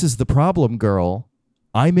 This is the problem, girl.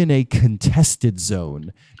 I'm in a contested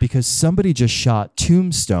zone because somebody just shot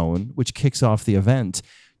Tombstone, which kicks off the event.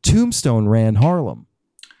 Tombstone ran Harlem.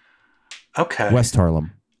 Okay. West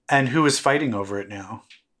Harlem. And who is fighting over it now?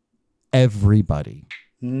 Everybody.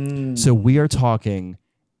 So we are talking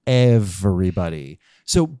everybody.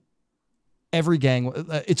 So every gang,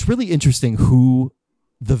 it's really interesting who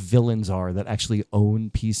the villains are that actually own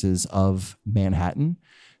pieces of Manhattan.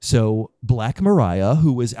 So Black Mariah,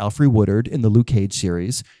 who was Alfre Woodard in the Luke Cage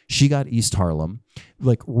series, she got East Harlem.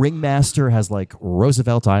 Like Ringmaster has like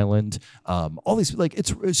Roosevelt Island. All these, like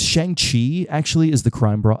it's Shang-Chi actually is the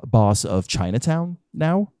crime boss of Chinatown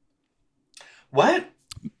now. What?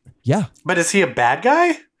 Yeah. But is he a bad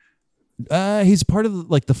guy? He's part of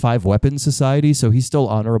like the Five Weapons Society, so he's still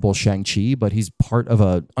honorable Shang-Chi, but he's part of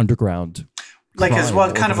a underground. Like as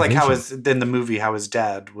well, kind of like how his in the movie, how his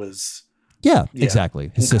dad was. Yeah,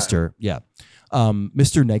 exactly. His sister. Yeah.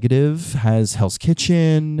 Mr. Negative has Hell's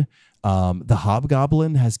Kitchen. The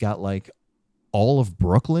Hobgoblin has got like all of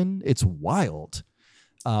Brooklyn. It's wild.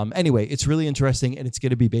 Anyway, it's really interesting, and it's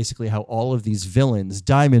going to be basically how all of these villains,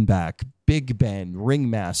 Diamondback, Big Ben,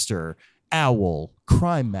 Ringmaster, Owl,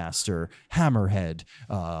 Crime Master, Hammerhead,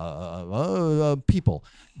 people,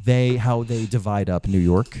 how they divide up New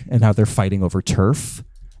York and how they're fighting over turf.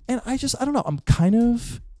 And I don't know. I'm kind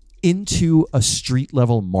of into a street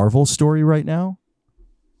level Marvel story right now,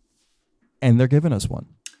 and they're giving us one.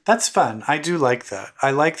 That's fun. I do like that.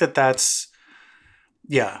 I like that. That's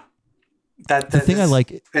yeah. The thing I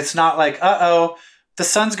like. It's not like the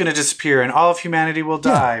sun's going to disappear and all of humanity will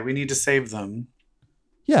die. Yeah. We need to save them.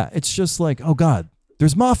 Yeah, it's just like, oh God,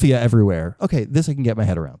 there's mafia everywhere. Okay, this I can get my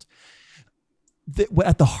head around.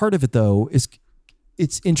 at the heart of it, though, is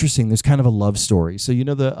it's interesting. There's kind of a love story. So you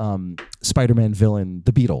know the Spider-Man villain,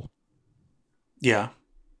 the Beetle. Yeah.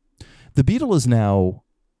 The Beetle is now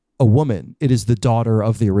a woman. It is the daughter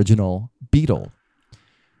of the original Beetle.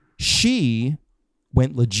 She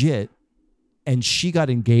went legit and she got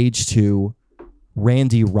engaged to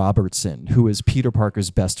Randy Robertson, who is Peter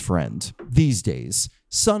Parker's best friend these days,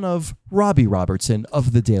 son of Robbie Robertson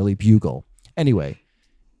of the Daily Bugle. Anyway,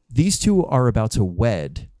 these two are about to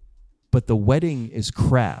wed, but the wedding is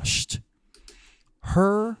crashed.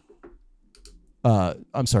 She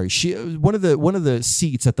one of the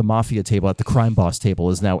seats at the mafia table, at the crime boss table,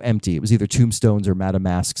 is now empty. It was either Tombstones or Madame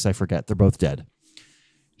Masks, I forget. They're both dead.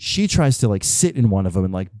 She tries to like sit in one of them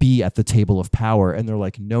and like be at the table of power, and they're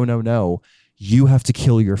like, no. You have to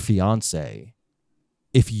kill your fiance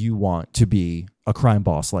if you want to be a crime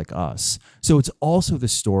boss like us. So it's also the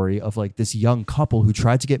story of like this young couple who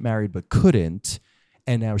tried to get married but couldn't,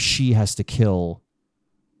 and now she has to kill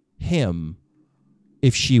him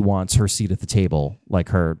if she wants her seat at the table, like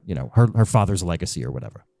her father's legacy or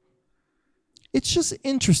whatever. It's just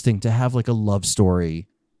interesting to have like a love story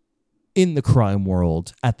in the crime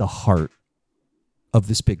world at the heart of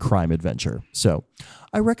this big crime adventure. So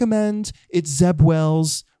I recommend. It's Zeb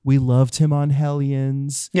Wells. We loved him on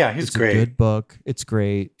Hellions. Yeah, he's great. It's a good book. It's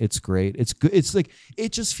great. It's good. It's like,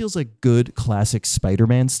 it just feels like good classic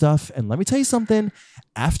Spider-Man stuff. And let me tell you something,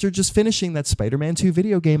 after just finishing that Spider-Man 2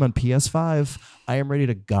 video game on PS5, I am ready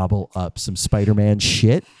to gobble up some Spider-Man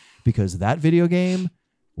shit because that video game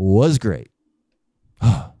was great.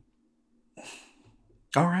 All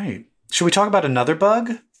right. Should we talk about another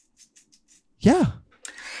bug? Yeah.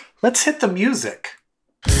 Let's hit the music.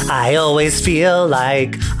 I always feel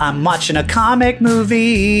like I'm watching a comic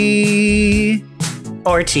movie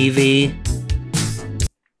or TV.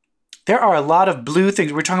 There are a lot of blue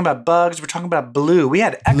things. We're talking about bugs. We're talking about blue. We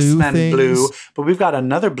had X-Men blue, but we've got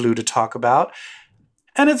another blue to talk about.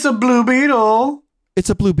 And it's a Blue Beetle. It's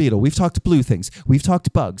a Blue Beetle. We've talked blue things. We've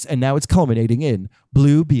talked bugs. And now it's culminating in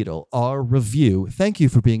Blue Beetle, our review. Thank you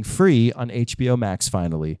for being free on HBO Max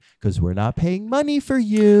finally, because we're not paying money for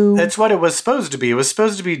you. That's what it was supposed to be. It was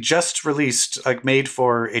supposed to be just released, like made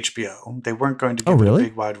for HBO. They weren't going to give it a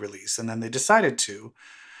big wide release. And then they decided to,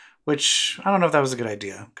 which I don't know if that was a good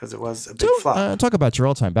idea because it was a big flop. Talk about your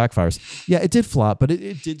all-time backfires. Yeah, it did flop, but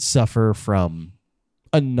it did suffer from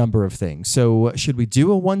a number of things. So should we do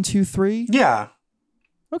a 1, 2, 3? Yeah.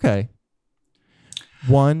 Okay.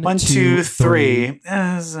 1, 2, 3.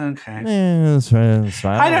 It's okay. It's fine.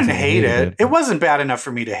 I didn't hate it. It wasn't bad enough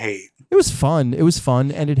for me to hate. It was fun. It was fun,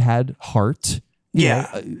 and it had heart.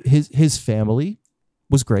 Yeah. His family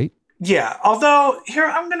was great. Yeah. Although here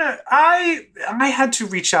I had to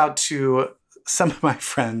reach out to some of my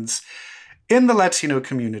friends in the Latino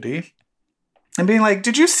community and being like,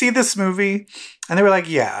 "Did you see this movie?" And they were like,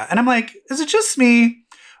 "Yeah." And I'm like, "Is it just me,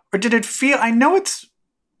 or did it feel? I know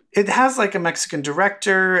it has like a Mexican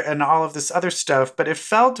director and all of this other stuff, but it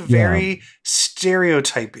felt very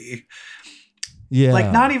stereotypy." Yeah.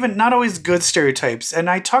 Like not always good stereotypes. And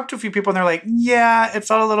I talked to a few people and they're like, yeah, it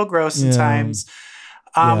felt a little gross at times.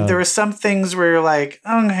 There were some things where you're like,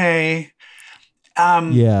 okay.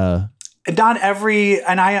 Not every,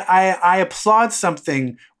 and I applaud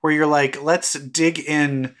something where you're like, let's dig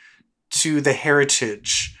in to the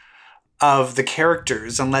heritage of the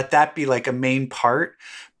characters and let that be like a main part.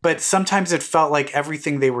 But sometimes it felt like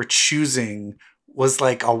everything they were choosing was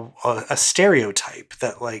like a stereotype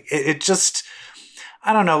that like it just,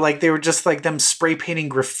 I don't know, like they were just like them spray painting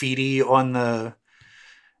graffiti on the.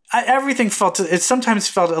 Everything it sometimes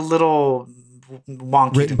felt a little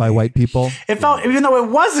wonky. Written by white people. It felt, even though it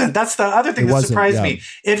wasn't. That's the other thing that surprised me.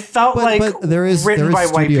 It felt but there is by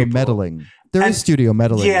white people. Meddling. There is studio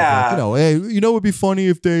meddling. Yeah. Like, hey, it would be funny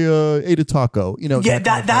if they ate a taco. Yeah,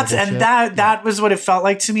 that was what it felt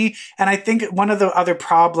like to me. And I think one of the other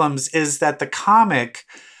problems is that the comic,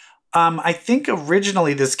 I think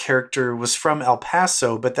originally this character was from El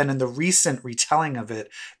Paso, but then in the recent retelling of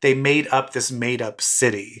it, they made up this made up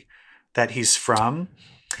city that he's from.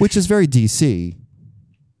 Which is very DC.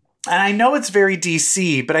 And I know it's very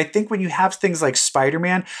DC, but I think when you have things like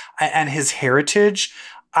Spider-Man and his heritage,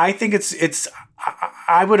 I think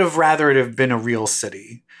I would have rather it have been a real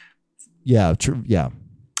city. Yeah, true. Yeah.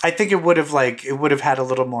 I think it would have had a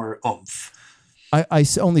little more oomph. I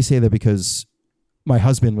only say that because my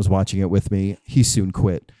husband was watching it with me. He soon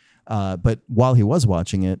quit. But while he was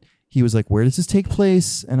watching it, he was like, where does this take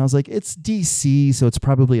place? And I was like, it's DC, so it's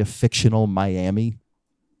probably a fictional Miami.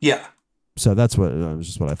 Yeah. So that's what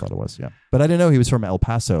I thought it was. Yeah. But I didn't know he was from El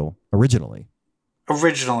Paso originally.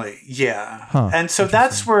 Originally, yeah. And so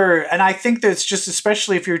that's where, and I think that's just,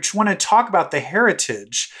 especially if you want to talk about the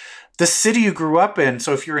heritage, the city you grew up in.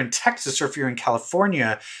 So if you're in Texas or if you're in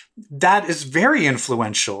California, that is very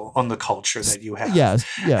influential on the culture that you have. Yes.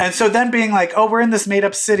 Yeah. And so then being like, oh, we're in this made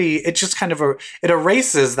up city, it just kind of, it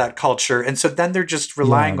erases that culture. And so then they're just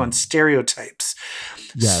relying on stereotypes.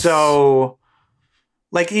 Yes. So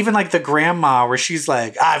like, even like the grandma where she's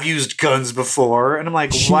like, I've used guns before. And I'm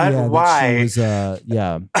like, what? Why? She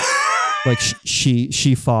was, like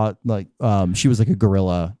she fought like, she was like a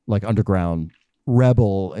guerrilla, like underground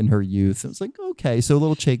rebel in her youth. It was like, okay, so a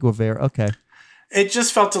little Che Guevara. Okay. It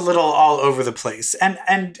just felt a little all over the place. And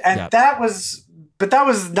that was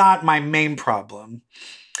not my main problem.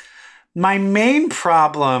 My main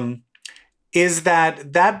problem is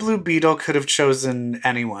that Blue Beetle could have chosen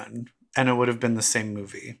anyone and it would have been the same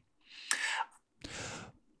movie.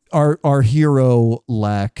 Our hero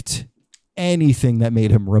lacked anything that made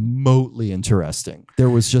him remotely interesting. There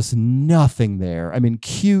was just nothing there. I mean,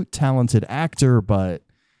 cute, talented actor, but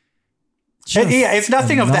it's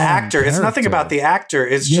nothing of the actor. It's nothing about the actor.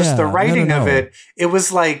 It's just the writing of it. It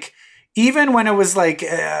was like, even when it was like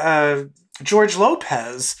George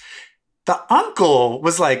Lopez, the uncle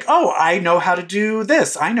was like, oh, I know how to do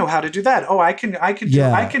this. I know how to do that. Oh, I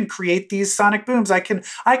can create these sonic booms. I can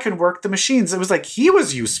work the machines. It was like, he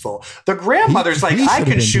was useful. The grandmother's like, I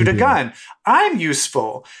can shoot a gun. I'm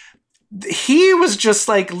useful. He was just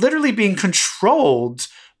like literally being controlled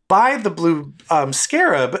by the blue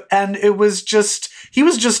scarab. And he was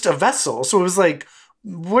just a vessel. So it was like,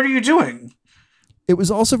 what are you doing? It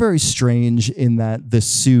was also very strange in that the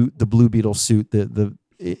suit, the Blue Beetle suit,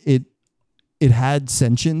 it had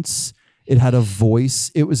sentience. It had a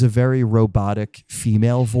voice. It was a very robotic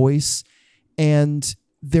female voice. And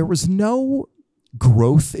there was no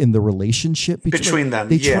growth in the relationship between them.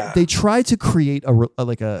 They tried to create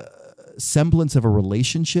a semblance of a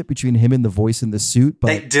relationship between him and the voice in the suit.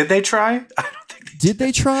 But did they try? I don't think did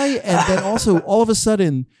they try? And then also all of a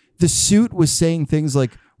sudden the suit was saying things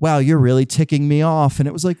like, wow, you're really ticking me off. And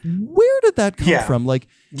it was like, where did that come from? Like,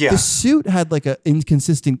 the suit had like an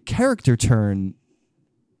inconsistent character turn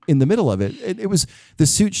in the middle of it. It was, the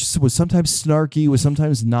suit was sometimes snarky, was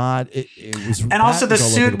sometimes not. It was, and also the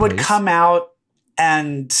suit would come out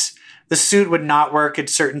and the suit would not work at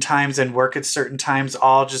certain times and work at certain times,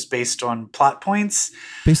 all just based on plot points.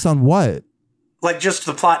 Based on what? Like, just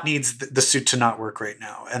the plot needs the suit to not work right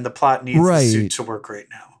now, and the plot needs the suit to work right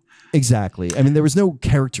now. Exactly. I mean, there was no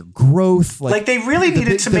character growth. Like they really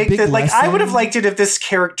needed to make that. Like, I would have liked it if this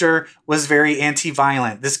character was very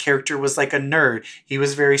anti-violent. This character was like a nerd. He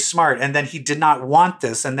was very smart, and then he did not want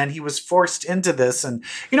this, and then he was forced into this, and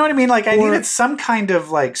you know what I mean. Like, I needed some kind of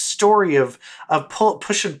like story of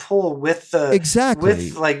push and pull with the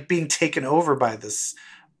with like being taken over by this.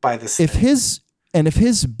 If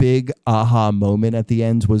his big aha moment at the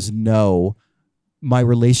end was no, my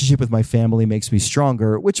relationship with my family makes me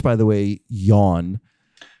stronger, which, by the way, yawn.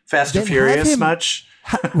 Fast and Furious much?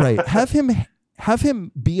 Right. Have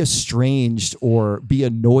him be estranged or be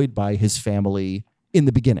annoyed by his family in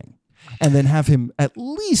the beginning. And then have him at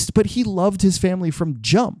least, but he loved his family from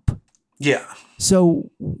jump. Yeah.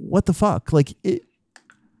 So what the fuck? Like,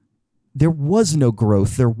 there was no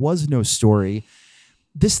growth. There was no story.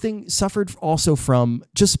 This thing suffered also from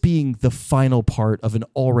just being the final part of an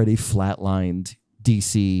already flatlined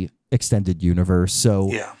DC extended universe.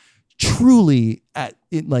 So truly at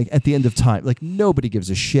the end of time, like, nobody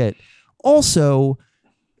gives a shit. Also,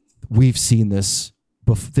 we've seen this.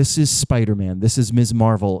 This is Spider-Man. This is Ms.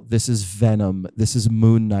 Marvel. This is Venom. This is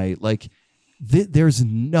Moon Knight. Like, there's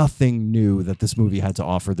nothing new that this movie had to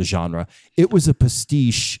offer the genre. It was a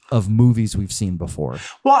pastiche of movies we've seen before.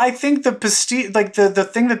 Well, I think the pastiche, like the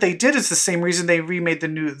thing that they did is the same reason they remade the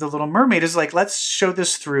Little Mermaid, is like, let's show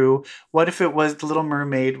this through. What if it was the Little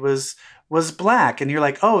Mermaid was black? And you're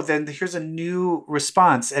like, oh, then here's a new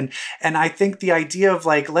response. And I think the idea of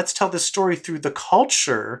like, let's tell this story through the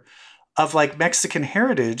culture of like Mexican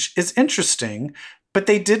heritage is interesting, but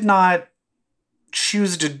they did not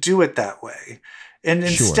choose to do it that way. And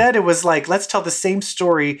instead it was like, let's tell the same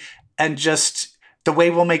story, and just the way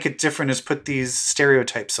we'll make it different is put these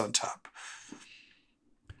stereotypes on top.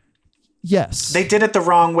 Yes. They did it the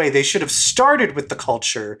wrong way. They should have started with the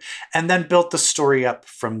culture and then built the story up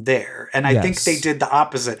from there. And I think they did the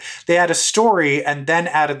opposite. They had a story and then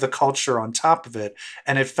added the culture on top of it,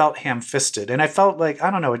 and it felt ham-fisted. And I felt like,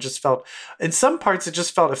 I don't know, it just felt, in some parts it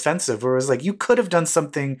just felt offensive, where it was like, you could have done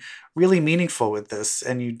something really meaningful with this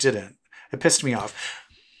and you didn't. It pissed me off.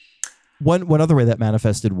 One other way that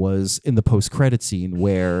manifested was in the post-credit scene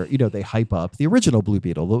where, they hype up the original Blue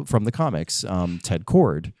Beetle from the comics, Ted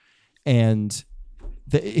Kord, and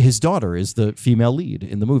his daughter is the female lead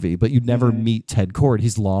in the movie, but you'd never meet Ted Kord.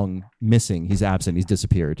 He's long missing. He's absent. He's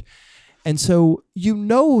disappeared. And so,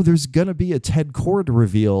 there's going to be a Ted Kord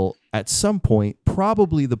reveal at some point,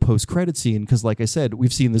 probably the post-credit scene, because like I said,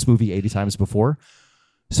 we've seen this movie 80 times before.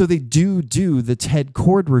 So they do the Ted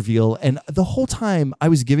Kord reveal. And the whole time I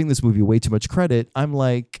was giving this movie way too much credit. I'm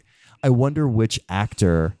like, I wonder which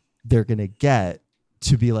actor they're going to get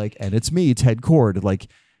to be like, and it's me, Ted Kord. Like,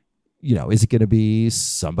 is it going to be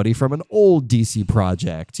somebody from an old DC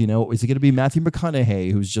project? Is it going to be Matthew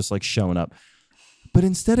McConaughey, who's just like showing up? But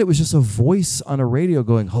instead it was just a voice on a radio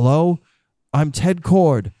going, hello, I'm Ted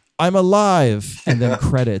Kord. I'm alive. And then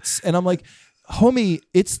credits. And I'm like, homie,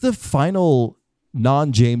 it's the final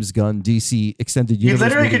non-James Gunn DC extended universe. You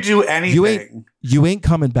literally could do anything. You ain't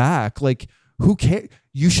coming back. Like, who cares?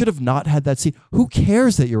 You should have not had that scene. Who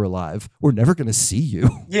cares that you're alive? We're never going to see you.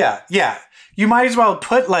 Yeah. You might as well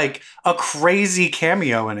put like a crazy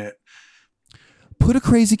cameo in it. Put a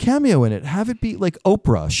crazy cameo in it. Have it be like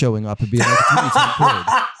Oprah showing up and being like,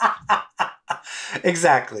 it's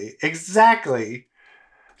Exactly.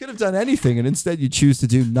 Could have done anything, and instead you choose to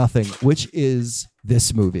do nothing, which is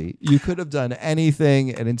this movie. You could have done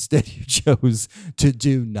anything, and instead you chose to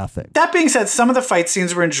do nothing. That being said, some of the fight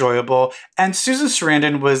scenes were enjoyable, and Susan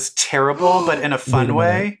Sarandon was terrible, but in a fun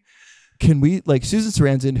way. Can we, like, Susan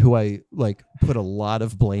Sarandon, who I like put a lot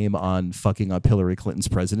of blame on fucking up Hillary Clinton's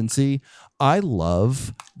presidency. I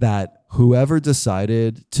love that whoever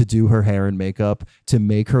decided to do her hair and makeup to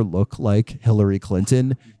make her look like Hillary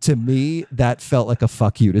Clinton, to me, that felt like a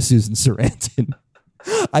fuck you to Susan Sarandon.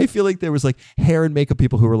 I feel like there was like hair and makeup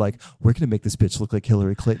people who were like, we're going to make this bitch look like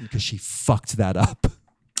Hillary Clinton because she fucked that up.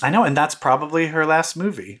 I know. And that's probably her last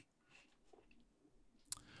movie.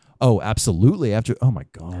 Oh, absolutely. Oh my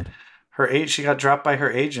God. She got dropped by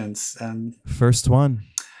her agents, and first one.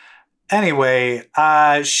 Anyway,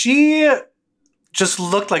 she just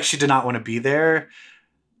looked like she did not want to be there,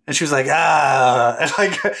 and she was like, and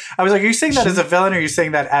like I was like, are you saying that as a villain, or are you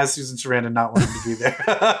saying that as Susan Sarandon not wanting to be there?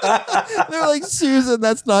 They're like, Susan,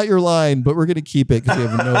 that's not your line, but we're gonna keep it because we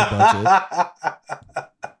have no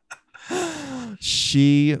budget.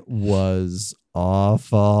 She was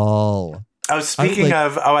awful. Oh, speaking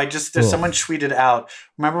of, someone tweeted out,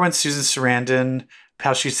 remember when Susan Sarandon,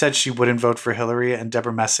 how she said she wouldn't vote for Hillary and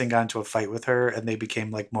Deborah Messing got into a fight with her and they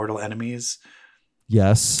became like mortal enemies?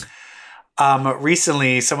 Yes.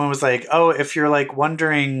 Recently, someone was like, oh, if you're like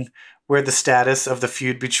wondering where the status of the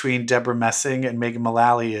feud between Deborah Messing and Megan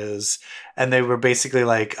Mullally is, and they were basically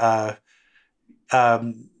like,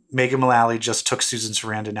 Megan Mullally just took Susan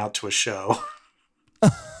Sarandon out to a show.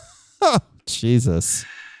 Jesus.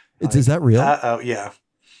 Is that real? Oh, yeah.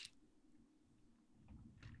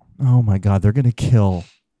 Oh my God. They're going to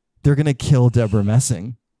kill Deborah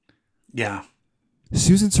Messing. Yeah.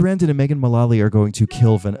 Susan Sarandon and Megan Mullally are going to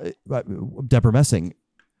kill Deborah Messing.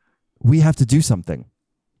 We have to do something.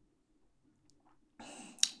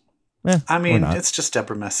 I mean, it's just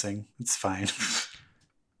Deborah Messing. It's fine.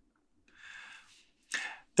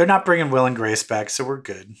 They're not bringing Will and Grace back, so we're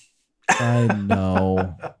good. I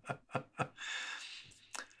know.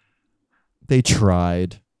 They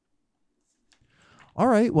tried. All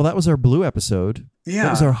right. Well, that was our Blue episode. Yeah. That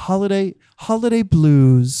was our holiday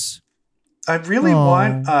blues. I really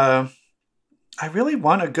want a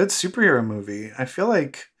good superhero movie. I feel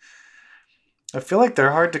like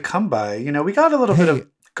they're hard to come by. We got a little bit of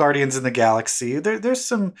Guardians in the Galaxy. There's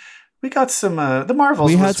some. We got some. The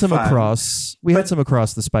Marvels. We had some fun. had some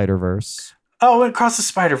across the Spider-Verse. Oh, across the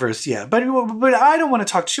Spider-Verse, yeah. But I don't want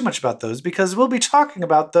to talk too much about those because we'll be talking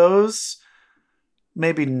about those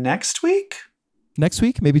maybe next week. Next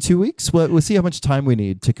week, maybe 2 weeks. We'll see how much time we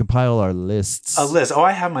need to compile our lists. A list. Oh,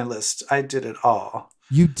 I have my list. I did it all.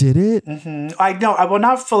 You did it? Mm-hmm. I know. Well,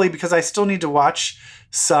 not fully because I still need to watch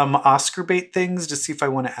some Oscar bait things to see if I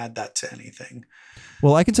want to add that to anything.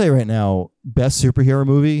 Well, I can tell you right now, best superhero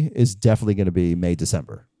movie is definitely going to be May,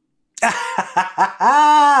 December.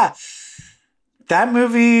 That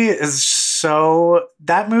movie, it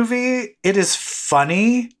is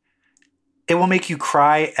funny. It will make you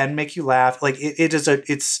cry and make you laugh. Like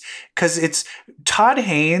it's because it's Todd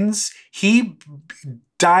Haynes. He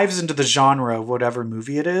dives into the genre of whatever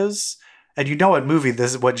movie it is. And you know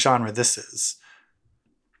what genre this is.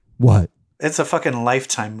 What? It's a fucking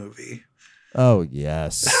Lifetime movie. Oh,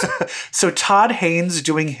 yes. So Todd Haynes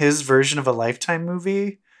doing his version of a Lifetime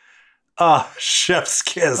movie. Oh, chef's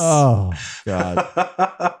kiss. Oh, God.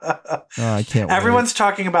 I can't wait. Everyone's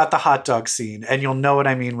talking about the hot dog scene, and you'll know what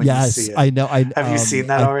I mean when you see it. I know. Have you seen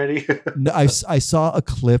that already? No, I saw a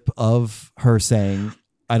clip of her saying,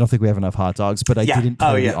 I don't think we have enough hot dogs, but I didn't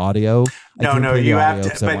play the audio. No, you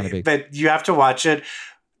have to, but you have to watch it.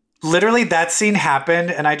 Literally, that scene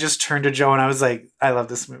happened, and I just turned to Joe and I was like, I love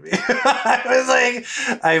this movie. I was like,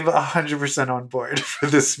 I'm 100% on board for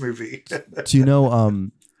this movie. Do you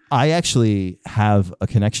know, I actually have a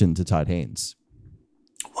connection to Todd Haynes.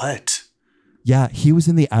 What? Yeah, he was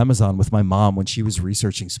in the Amazon with my mom when she was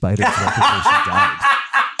researching spiders right before she died.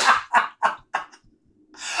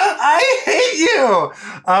 I hate you.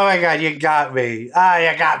 Oh my God, you got me. You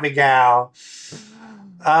got me, gal.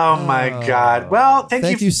 Oh my God. Well,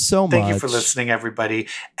 thank you so much. Thank you for listening, everybody.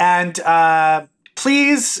 And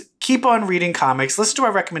please keep on reading comics. Listen to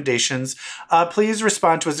our recommendations. Please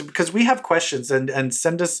respond to us because we have questions and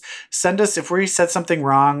send us if we said something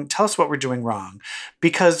wrong. Tell us what we're doing wrong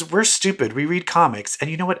because we're stupid. We read comics.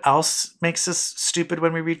 And you know what else makes us stupid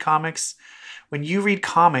when we read comics? When you read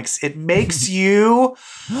comics, it makes you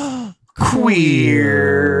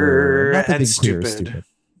queer and stupid.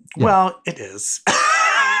 Yeah. Well, it is.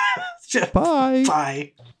 Bye.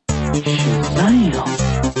 Bye.